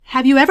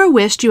Have you ever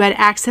wished you had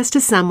access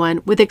to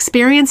someone with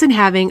experience in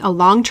having a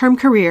long-term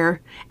career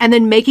and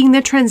then making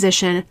the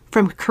transition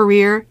from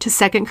career to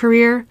second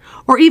career,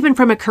 or even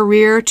from a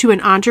career to an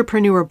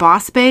entrepreneur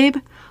boss babe?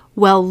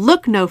 Well,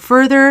 look no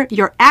further.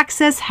 Your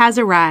access has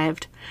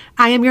arrived.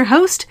 I am your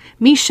host,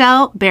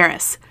 Michelle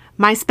Barris.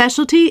 My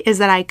specialty is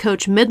that I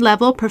coach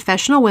mid-level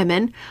professional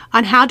women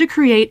on how to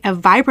create a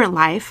vibrant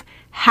life,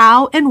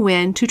 how and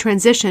when to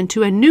transition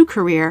to a new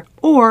career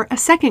or a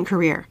second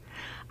career.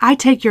 I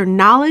take your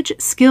knowledge,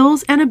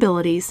 skills, and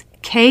abilities,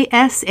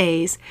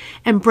 KSAs,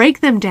 and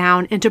break them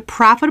down into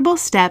profitable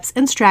steps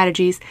and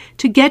strategies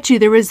to get you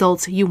the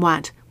results you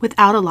want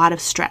without a lot of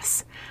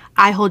stress.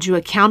 I hold you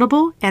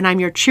accountable, and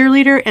I'm your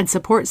cheerleader and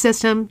support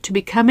system to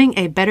becoming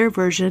a better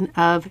version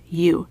of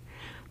you.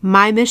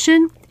 My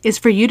mission is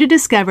for you to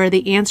discover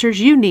the answers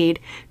you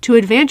need to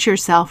advance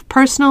yourself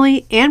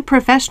personally and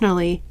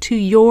professionally to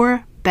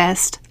your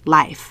best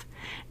life.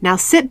 Now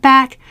sit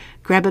back,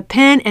 grab a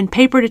pen and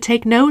paper to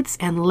take notes,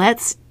 and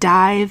let's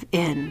dive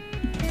in.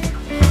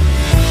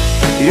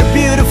 Your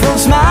beautiful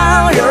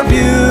smile, your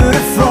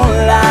beautiful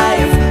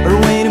life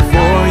are waiting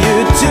for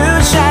you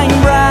to shine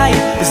bright.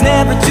 It's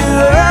never too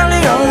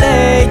early or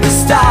late to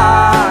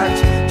start,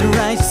 to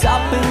rise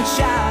up and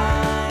shine.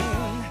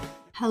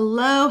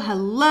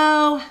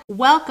 Hello.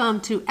 Welcome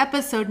to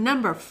episode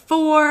number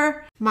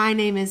 4. My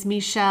name is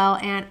Michelle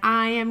and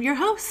I am your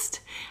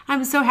host.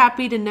 I'm so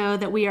happy to know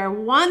that we are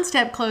one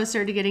step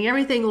closer to getting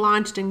everything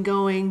launched and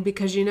going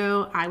because,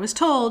 I was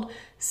told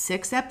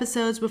 6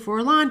 episodes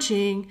before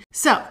launching.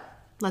 So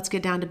let's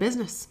get down to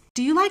business.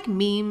 Do you like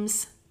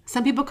memes?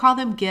 Some people call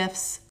them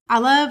GIFs. I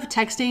love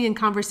texting and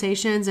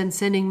conversations and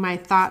sending my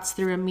thoughts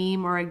through a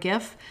meme or a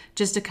GIF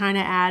just to kind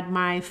of add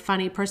my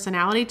funny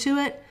personality to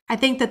it. I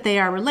think that they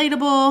are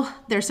relatable.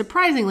 They're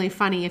surprisingly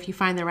funny if you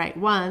find the right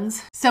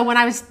ones. So when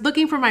I was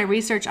looking for my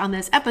research on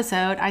this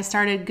episode, I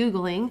started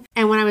Googling.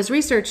 And when I was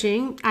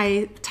researching,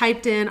 I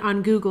typed in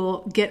on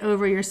Google, "Get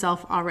over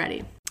yourself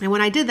already." And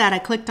when I did that, I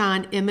clicked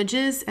on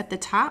images at the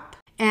top.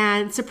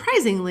 And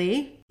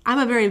surprisingly, I'm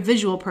a very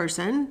visual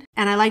person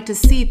and I like to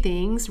see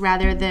things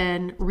rather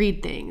than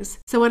read things.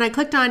 So when I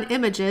clicked on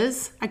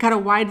images, I got a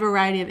wide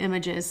variety of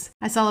images.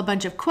 I saw a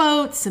bunch of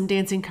quotes, some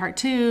dancing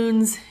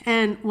cartoons,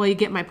 and well, you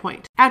get my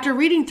point. After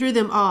reading through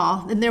them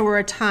all, and there were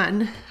a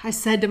ton, I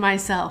said to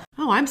myself,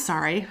 "Oh, I'm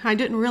sorry. I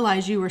didn't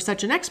realize you were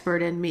such an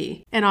expert in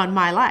me and on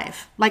my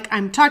life." Like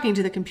I'm talking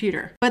to the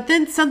computer. But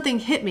then something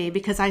hit me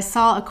because I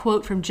saw a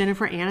quote from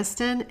Jennifer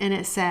Aniston and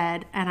it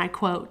said, and I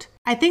quote,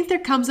 "I think there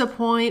comes a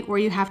point where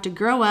you have to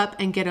grow up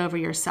and get over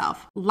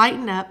yourself,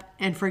 lighten up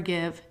and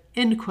forgive,"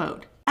 end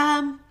quote.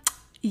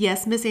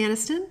 Yes, Miss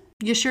Aniston,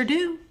 you sure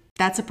do.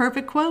 That's a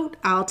perfect quote.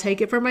 I'll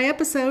take it for my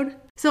episode.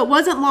 So it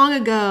wasn't long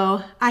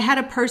ago, I had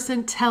a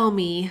person tell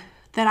me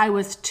that I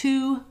was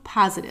too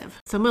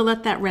positive. So I'm going to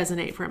let that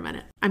resonate for a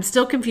minute. I'm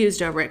still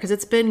confused over it because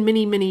it's been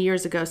many, many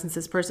years ago since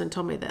this person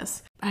told me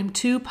this. I'm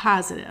too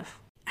positive.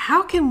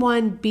 How can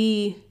one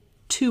be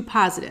too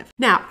positive?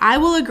 Now, I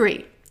will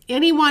agree.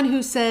 Anyone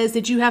who says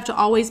that you have to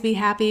always be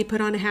happy, put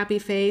on a happy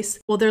face,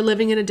 well, they're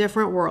living in a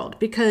different world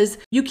because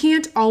you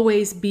can't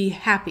always be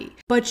happy,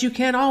 but you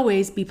can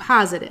always be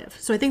positive.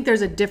 So I think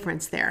there's a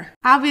difference there.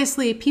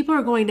 Obviously, people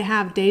are going to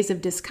have days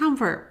of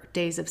discomfort,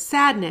 days of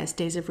sadness,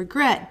 days of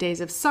regret, days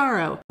of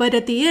sorrow. But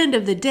at the end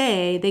of the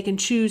day, they can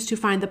choose to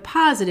find the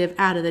positive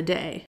out of the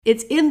day.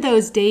 It's in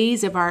those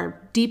days of our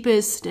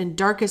deepest and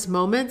darkest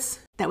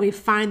moments that we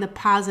find the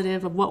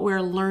positive of what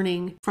we're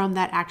learning from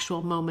that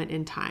actual moment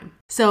in time.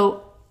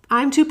 So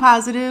I'm too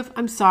positive.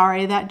 I'm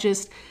sorry. That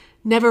just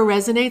never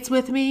resonates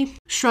with me.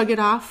 Shrug it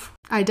off.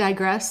 I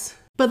digress.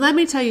 But let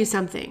me tell you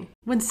something.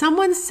 When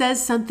someone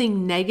says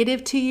something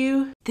negative to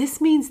you, this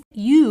means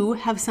you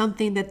have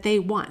something that they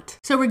want.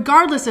 So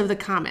regardless of the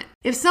comment,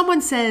 if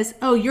someone says,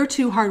 "Oh, you're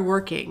too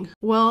hardworking,"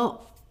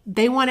 well,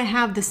 they want to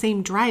have the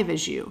same drive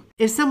as you.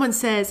 If someone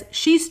says,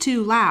 "She's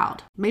too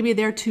loud," maybe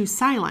they're too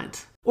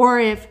silent. Or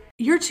if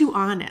 "You're too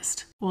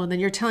honest," well,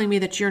 then you're telling me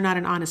that you're not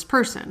an honest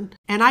person.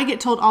 And I get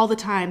told all the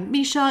time,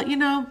 "Misha,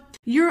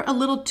 you're a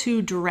little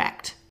too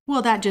direct."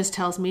 Well, that just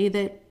tells me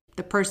that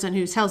the person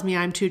who tells me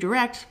I'm too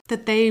direct,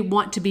 that they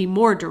want to be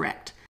more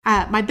direct.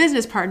 My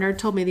business partner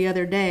told me the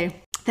other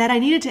day that I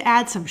needed to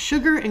add some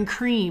sugar and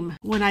cream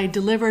when I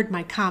delivered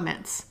my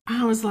comments.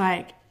 I was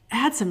like,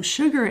 add some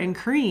sugar and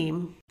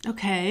cream?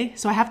 Okay,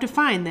 so I have to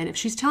find then. If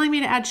she's telling me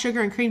to add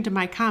sugar and cream to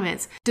my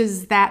comments,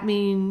 does that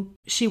mean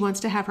she wants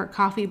to have her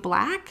coffee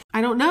black?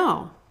 I don't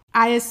know.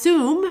 I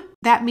assume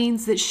that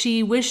means that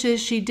she wishes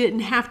she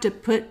didn't have to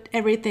put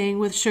everything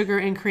with sugar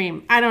and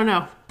cream. I don't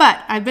know.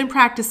 But I've been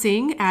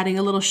practicing adding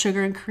a little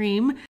sugar and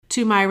cream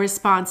to my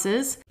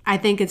responses. I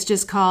think it's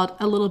just called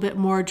a little bit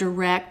more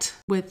direct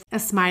with a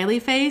smiley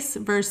face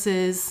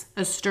versus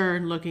a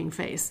stern looking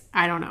face.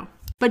 I don't know.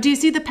 But do you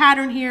see the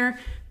pattern here?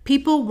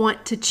 People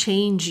want to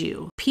change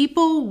you.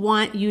 People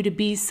want you to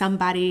be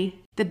somebody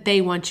that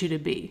they want you to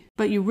be,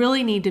 but you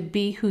really need to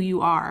be who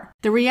you are.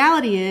 The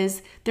reality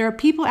is there are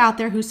people out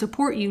there who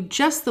support you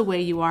just the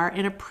way you are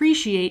and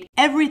appreciate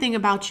everything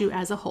about you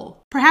as a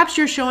whole. Perhaps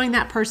you're showing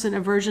that person a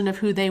version of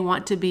who they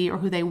want to be or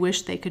who they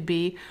wish they could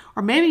be,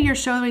 or maybe you're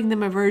showing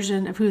them a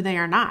version of who they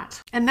are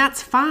not. And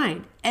that's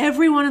fine.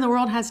 Everyone in the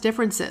world has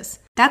differences.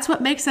 That's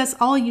what makes us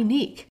all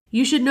unique.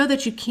 You should know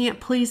that you can't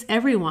please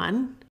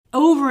everyone.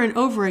 Over and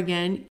over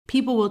again,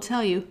 people will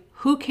tell you,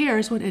 who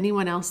cares what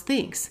anyone else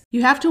thinks?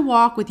 You have to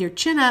walk with your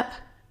chin up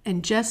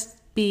and just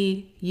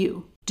be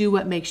you. Do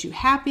what makes you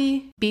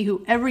happy. Be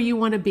whoever you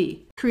want to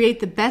be. Create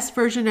the best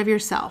version of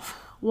yourself.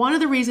 One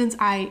of the reasons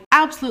I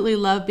absolutely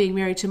love being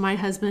married to my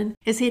husband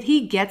is that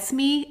he gets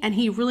me and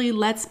he really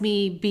lets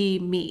me be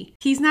me.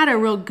 He's not a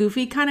real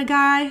goofy kind of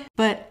guy,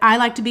 but I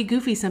like to be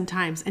goofy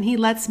sometimes and he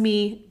lets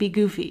me be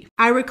goofy.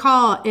 I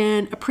recall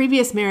in a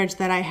previous marriage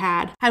that I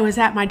had, I was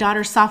at my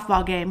daughter's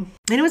softball game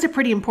and it was a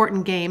pretty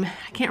important game.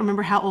 I can't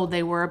remember how old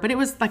they were, but it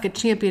was like a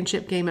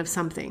championship game of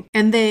something.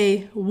 And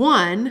they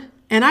won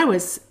and I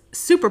was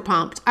super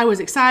pumped. I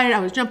was excited. I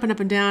was jumping up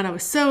and down. I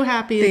was so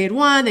happy. They had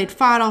won. They'd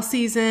fought all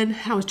season.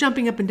 I was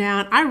jumping up and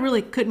down. I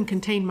really couldn't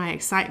contain my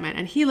excitement.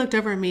 And he looked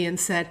over at me and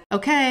said,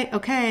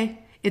 okay,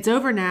 it's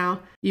over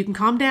now. You can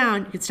calm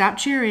down. You can stop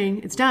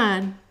cheering. It's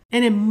done.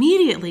 And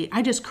immediately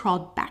I just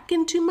crawled back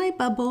into my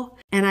bubble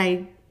and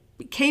I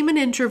became an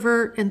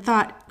introvert and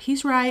thought,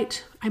 he's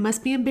right. I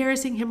must be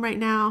embarrassing him right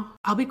now.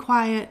 I'll be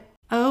quiet.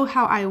 Oh,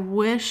 how I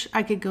wish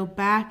I could go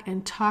back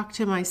and talk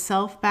to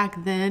myself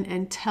back then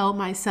and tell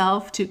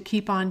myself to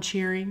keep on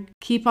cheering.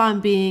 Keep on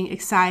being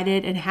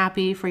excited and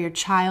happy for your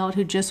child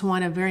who just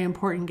won a very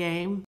important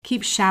game.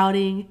 Keep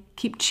shouting,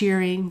 keep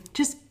cheering.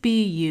 Just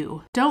be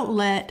you. Don't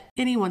let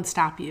anyone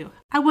stop you.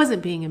 I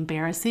wasn't being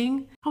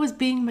embarrassing. I was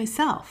being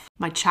myself.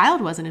 My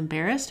child wasn't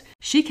embarrassed.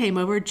 She came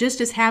over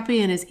just as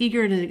happy and as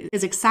eager and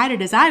as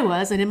excited as I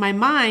was. And in my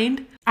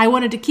mind, I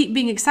wanted to keep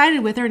being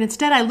excited with her. And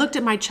instead I looked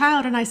at my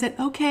child and I said,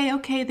 okay,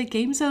 the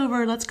game's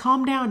over. Let's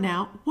calm down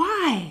now.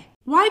 Why?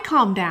 Why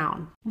calm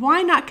down?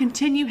 Why not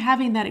continue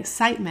having that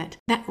excitement,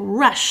 that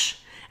rush,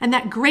 and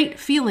that great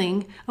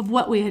feeling of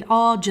what we had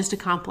all just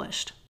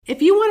accomplished?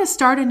 If you want to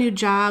start a new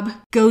job,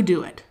 go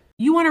do it.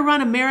 You want to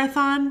run a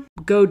marathon?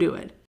 Go do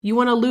it. You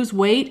want to lose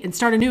weight and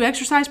start a new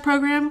exercise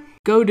program?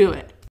 Go do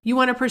it. You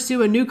want to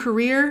pursue a new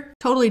career,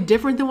 totally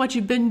different than what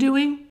you've been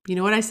doing? You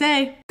know what I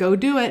say? Go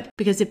do it.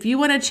 Because if you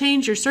want to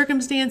change your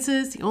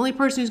circumstances, the only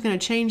person who's going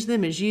to change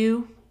them is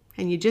you,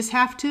 and you just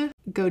have to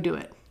go do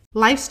it.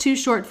 Life's too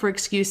short for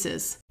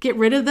excuses. Get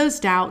rid of those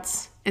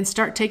doubts and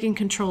start taking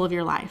control of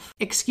your life.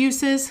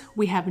 Excuses,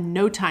 we have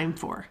no time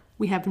for.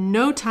 We have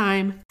no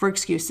time for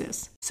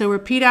excuses. So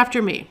repeat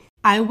after me.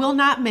 I will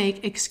not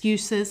make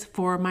excuses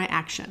for my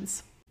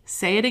actions.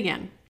 Say it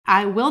again.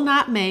 I will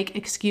not make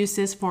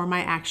excuses for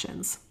my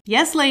actions.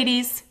 Yes,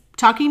 ladies,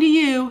 talking to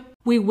you.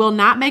 We will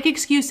not make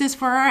excuses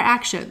for our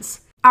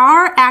actions.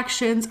 Our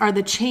actions are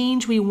the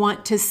change we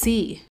want to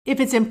see. If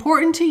it's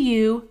important to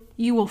you,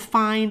 you will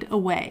find a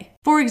way.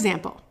 For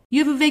example,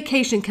 you have a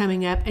vacation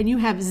coming up and you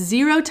have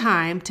zero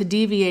time to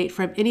deviate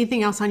from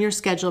anything else on your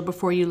schedule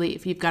before you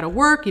leave. You've got to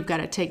work, you've got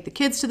to take the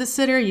kids to the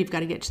sitter, you've got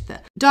to get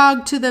the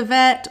dog to the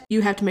vet,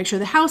 you have to make sure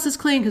the house is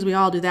clean because we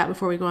all do that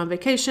before we go on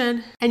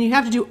vacation. And you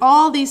have to do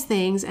all these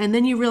things and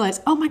then you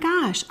realize, oh my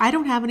gosh, I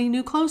don't have any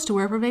new clothes to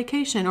wear for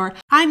vacation, or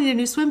I need a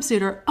new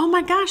swimsuit, or oh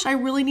my gosh, I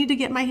really need to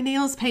get my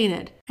nails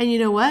painted. And you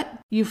know what?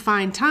 You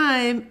find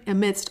time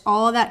amidst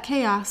all of that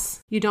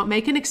chaos. You don't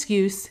make an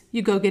excuse,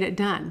 you go get it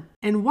done.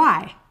 And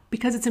why?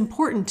 Because it's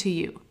important to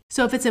you.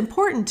 So if it's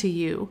important to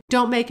you,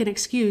 don't make an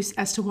excuse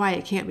as to why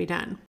it can't be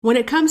done. When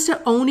it comes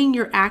to owning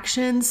your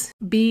actions,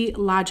 be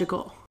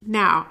logical.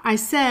 Now, I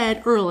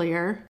said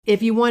earlier,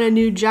 if you want a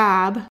new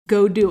job,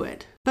 go do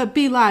it. But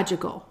be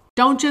logical.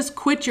 Don't just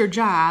quit your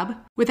job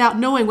without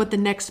knowing what the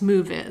next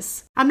move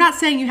is. I'm not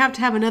saying you have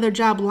to have another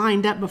job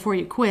lined up before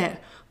you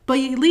quit, but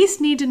you at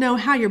least need to know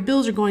how your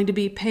bills are going to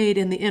be paid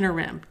in the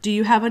interim. Do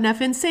you have enough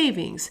in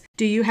savings?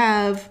 Do you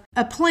have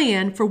a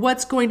plan for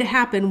what's going to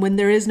happen when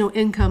there is no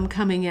income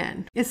coming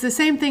in? It's the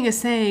same thing as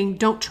saying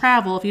don't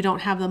travel if you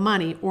don't have the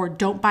money, or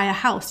don't buy a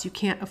house you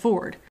can't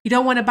afford. You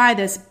don't want to buy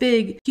this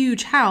big,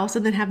 huge house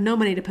and then have no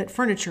money to put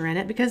furniture in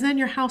it, because then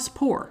your house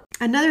poor.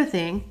 Another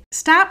thing,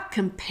 stop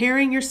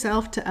comparing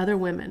yourself to other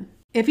women.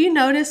 If you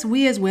notice,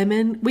 we as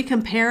women, we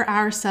compare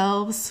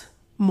ourselves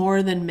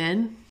more than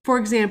men. For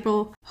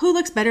example, who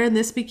looks better in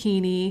this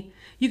bikini?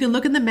 You can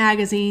look in the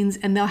magazines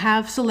and they'll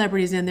have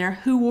celebrities in there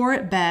who wore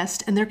it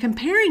best, and they're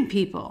comparing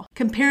people.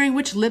 Comparing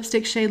which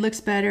lipstick shade looks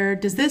better.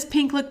 Does this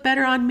pink look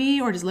better on me,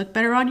 or does it look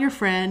better on your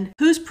friend?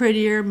 Who's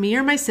prettier, me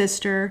or my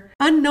sister?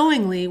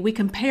 Unknowingly, we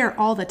compare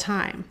all the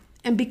time.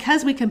 And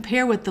because we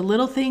compare with the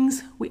little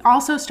things, we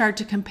also start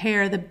to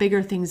compare the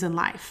bigger things in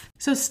life.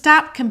 So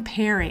stop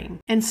comparing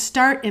and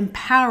start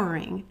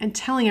empowering and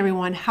telling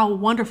everyone how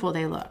wonderful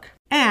they look.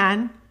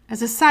 And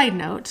as a side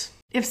note,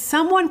 if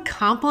someone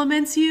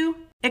compliments you,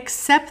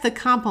 accept the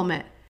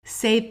compliment.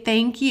 Say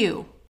thank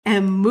you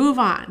and move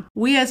on.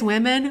 We as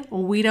women,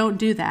 we don't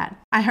do that.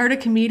 I heard a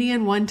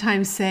comedian one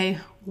time say,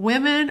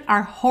 women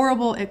are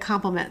horrible at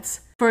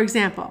compliments. For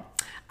example,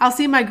 I'll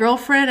see my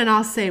girlfriend and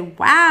I'll say,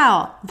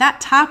 wow,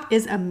 that top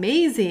is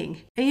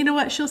amazing. And you know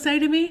what she'll say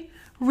to me?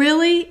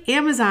 Really?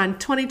 Amazon,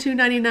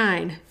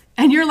 $22.99.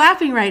 And you're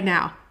laughing right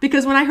now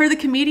because when I heard the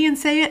comedian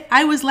say it,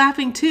 I was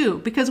laughing too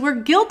because we're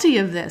guilty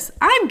of this.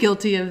 I'm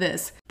guilty of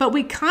this, but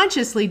we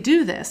consciously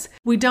do this.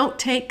 We don't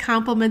take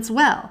compliments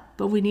well,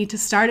 but we need to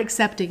start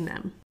accepting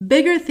them.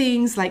 Bigger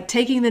things like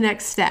taking the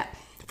next step.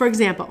 For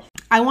example,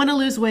 I want to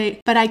lose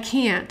weight, but I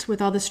can't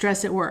with all the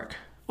stress at work.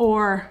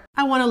 Or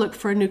I want to look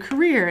for a new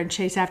career and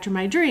chase after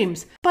my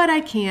dreams, but I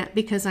can't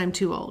because I'm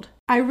too old.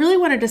 I really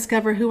want to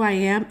discover who I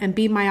am and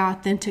be my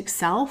authentic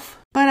self,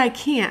 but I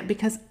can't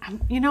because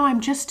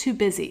I'm just too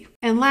busy.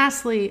 And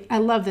lastly, I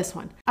love this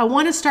one. I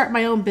want to start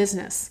my own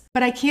business,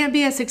 but I can't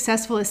be as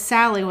successful as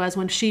Sally was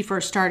when she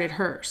first started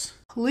hers.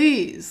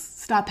 Please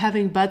stop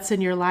having buts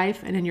in your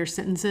life and in your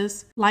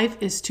sentences. Life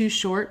is too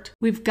short.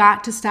 We've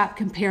got to stop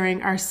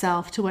comparing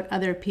ourselves to what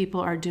other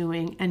people are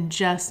doing and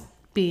just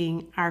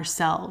being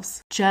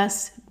ourselves.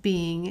 Just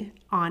being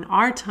on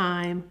our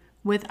time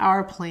with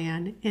our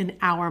plan in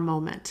our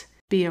moment.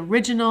 Be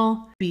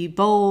original, be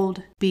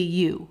bold, be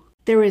you.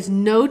 There is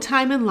no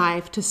time in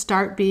life to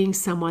start being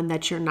someone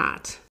that you're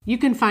not. You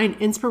can find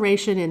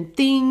inspiration in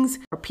things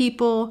or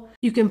people.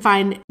 You can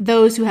find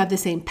those who have the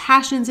same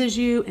passions as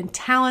you and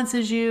talents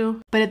as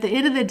you. But at the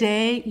end of the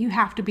day, you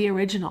have to be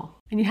original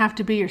and you have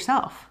to be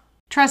yourself.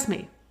 Trust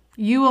me,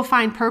 you will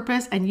find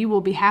purpose and you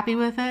will be happy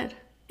with it.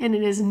 And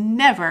it is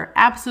never,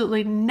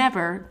 absolutely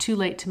never too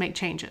late to make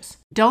changes.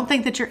 Don't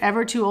think that you're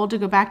ever too old to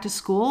go back to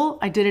school.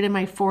 I did it in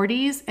my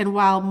 40s, and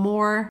while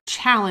more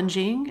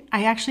challenging,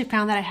 I actually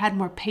found that I had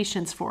more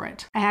patience for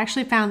it. I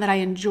actually found that I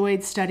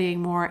enjoyed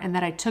studying more and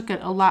that I took it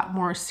a lot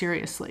more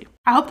seriously.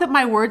 I hope that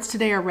my words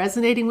today are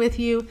resonating with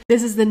you.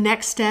 This is the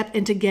next step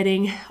into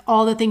getting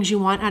all the things you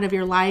want out of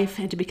your life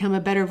and to become a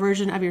better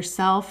version of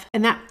yourself.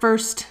 And that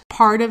first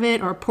part of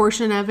it or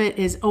portion of it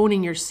is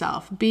owning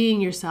yourself,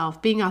 being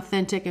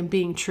authentic, and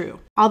being true.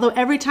 Although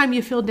every time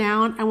you feel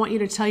down, I want you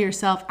to tell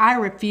yourself, I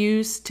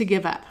refuse to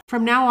give up.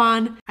 From now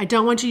on, I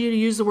don't want you to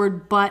use the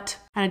word but,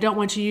 and I don't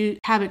want you to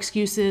have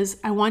excuses.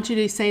 I want you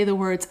to say the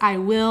words I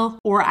will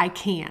or I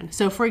can.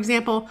 So for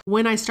example,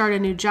 when I start a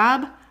new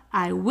job,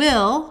 I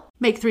will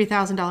make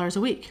 $3,000 a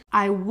week.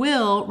 I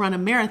will run a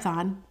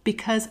marathon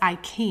because I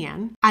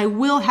can. I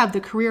will have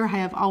the career I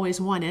have always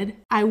wanted.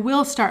 I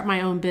will start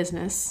my own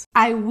business.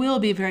 I will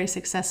be very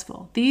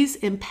successful. These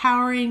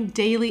empowering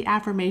daily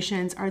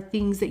affirmations are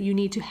things that you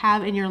need to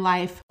have in your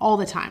life all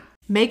the time.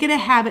 Make it a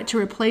habit to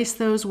replace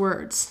those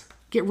words.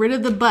 Get rid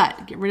of the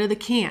but, get rid of the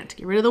can't,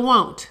 get rid of the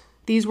won't.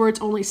 These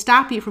words only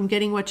stop you from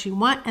getting what you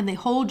want and they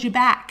hold you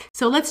back.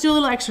 So let's do a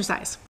little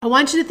exercise. I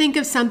want you to think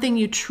of something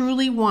you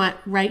truly want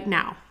right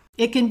now.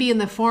 It can be in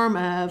the form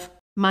of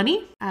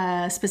money,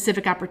 a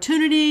specific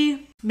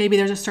opportunity. Maybe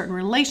there's a certain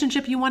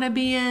relationship you want to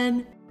be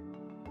in.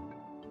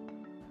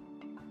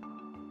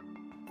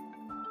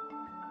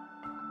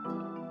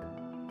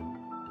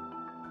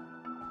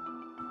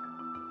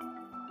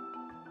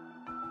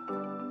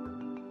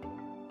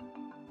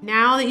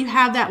 Now that you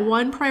have that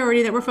one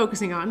priority that we're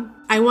focusing on,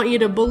 I want you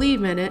to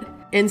believe in it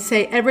and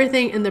say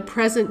everything in the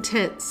present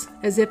tense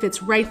as if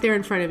it's right there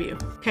in front of you.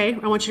 Okay?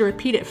 I want you to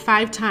repeat it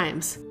 5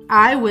 times.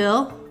 I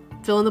will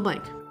fill in the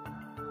blank.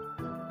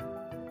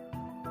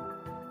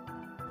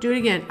 Do it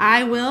again.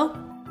 I will.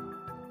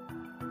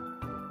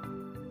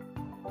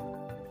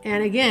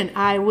 And again,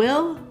 I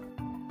will.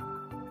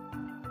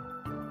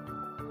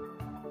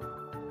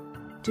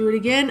 Do it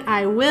again.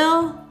 I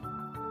will.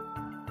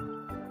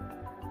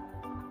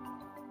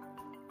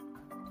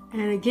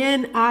 And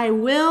again, I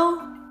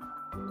will.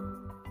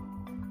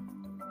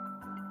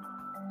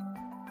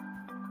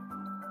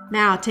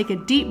 Now take a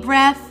deep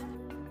breath.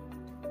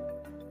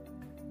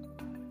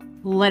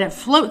 Let it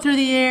float through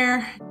the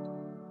air.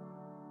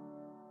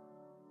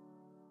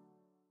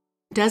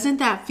 Doesn't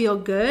that feel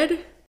good?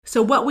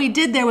 So what we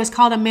did there was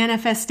called a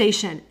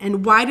manifestation.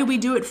 And why did we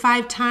do it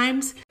 5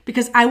 times?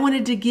 Because I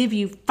wanted to give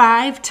you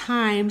 5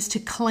 times to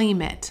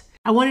claim it.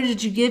 I wanted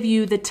to give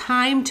you the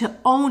time to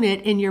own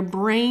it in your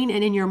brain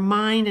and in your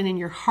mind and in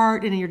your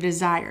heart and in your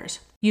desires.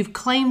 You've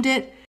claimed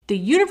it. The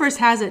universe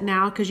has it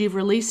now because you've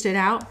released it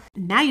out.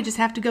 Now you just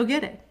have to go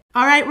get it.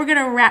 All right, we're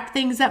going to wrap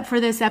things up for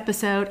this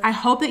episode. I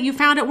hope that you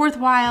found it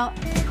worthwhile.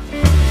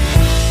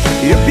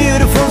 Your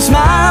beautiful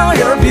smile,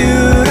 your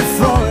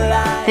beautiful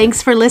life.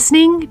 Thanks for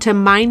listening to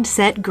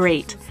Mindset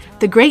Great,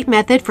 the great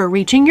method for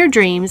reaching your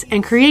dreams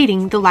and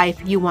creating the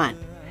life you want.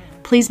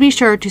 Please be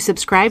sure to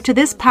subscribe to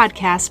this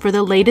podcast for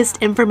the latest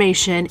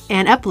information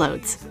and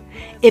uploads.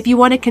 If you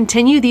want to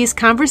continue these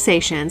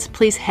conversations,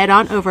 please head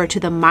on over to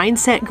the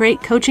Mindset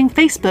Great Coaching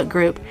Facebook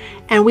group,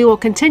 and we will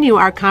continue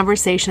our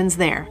conversations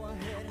there.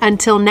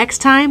 Until next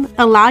time,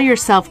 allow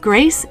yourself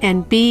grace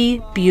and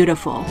be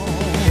beautiful.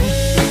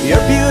 Your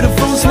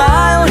beautiful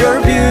smile,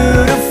 your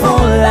beautiful